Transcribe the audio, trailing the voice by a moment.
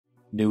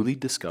Newly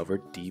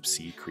discovered deep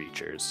sea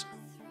creatures.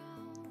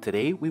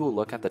 Today we will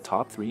look at the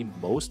top 3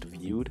 most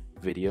viewed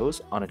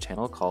videos on a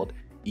channel called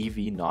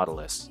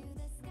EVNautilus.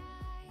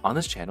 On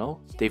this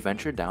channel, they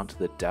venture down to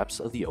the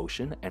depths of the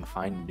ocean and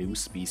find new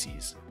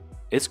species.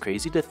 It's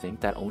crazy to think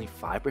that only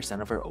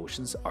 5% of our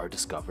oceans are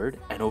discovered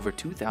and over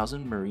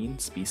 2,000 marine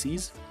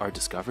species are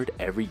discovered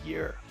every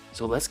year.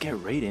 So let's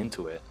get right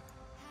into it.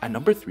 At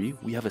number 3,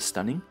 we have a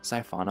stunning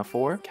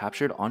siphonophore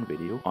captured on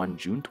video on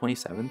June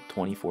 27,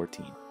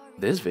 2014.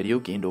 This video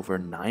gained over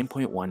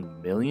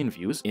 9.1 million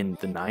views in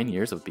the 9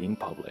 years of being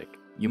public.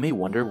 You may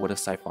wonder what a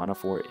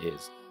siphonophore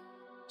is.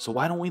 So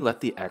why don't we let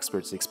the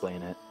experts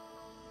explain it?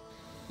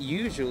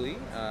 Usually,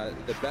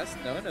 the best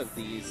known of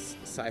these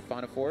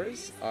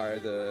siphonophores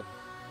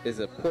is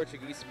a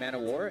Portuguese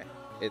man-o-war.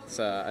 It's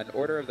an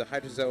order of the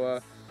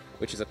Hydrozoa,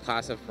 which is a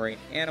class of marine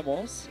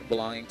animals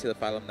belonging to the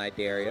phylum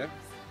Cnidaria.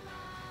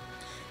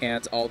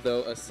 And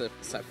although a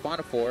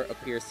siphonophore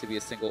appears to be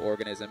a single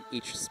organism,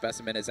 each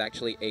specimen is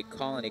actually a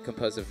colony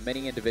composed of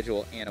many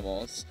individual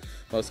animals.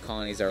 Most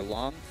colonies are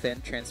long,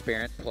 thin,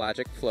 transparent,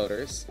 pelagic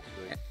floaters,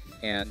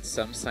 and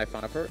some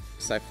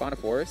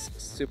siphonophores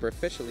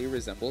superficially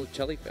resemble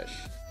jellyfish.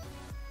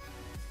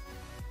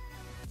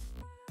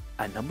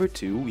 At number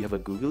 2, we have a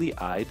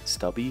googly-eyed,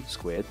 stubby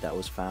squid that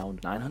was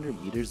found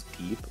 900 meters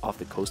deep off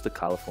the coast of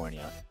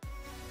California.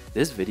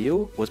 This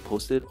video was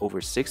posted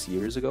over 6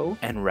 years ago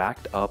and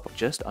racked up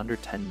just under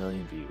 10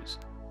 million views.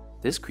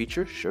 This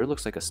creature sure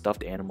looks like a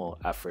stuffed animal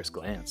at first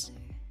glance.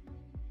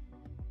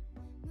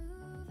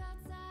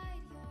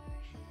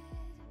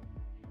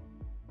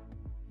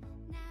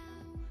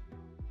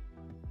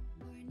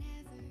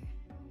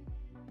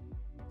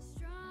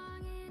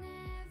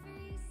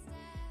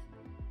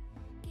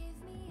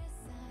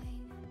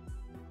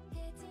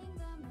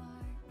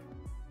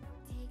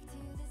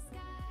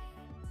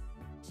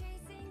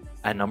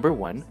 At number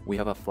 1, we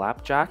have a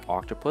flapjack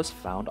octopus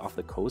found off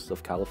the coast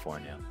of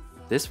California.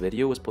 This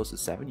video was posted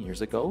 7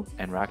 years ago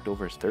and racked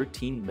over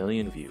 13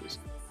 million views.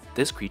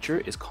 This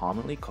creature is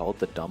commonly called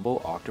the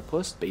Dumbo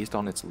octopus based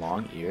on its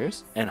long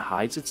ears and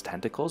hides its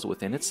tentacles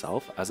within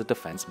itself as a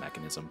defense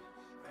mechanism.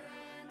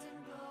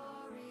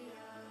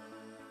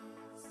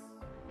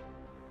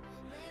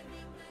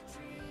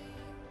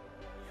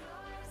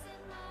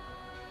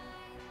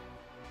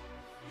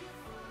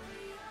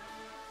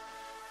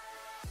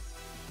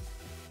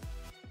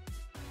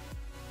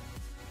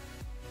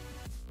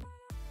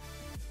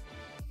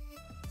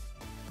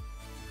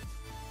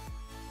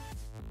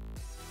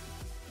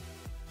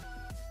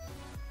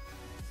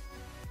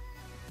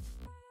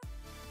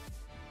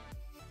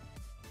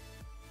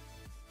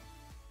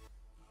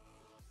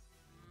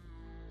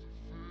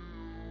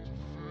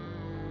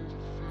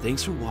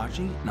 Thanks for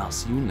watching, and I'll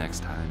see you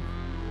next time.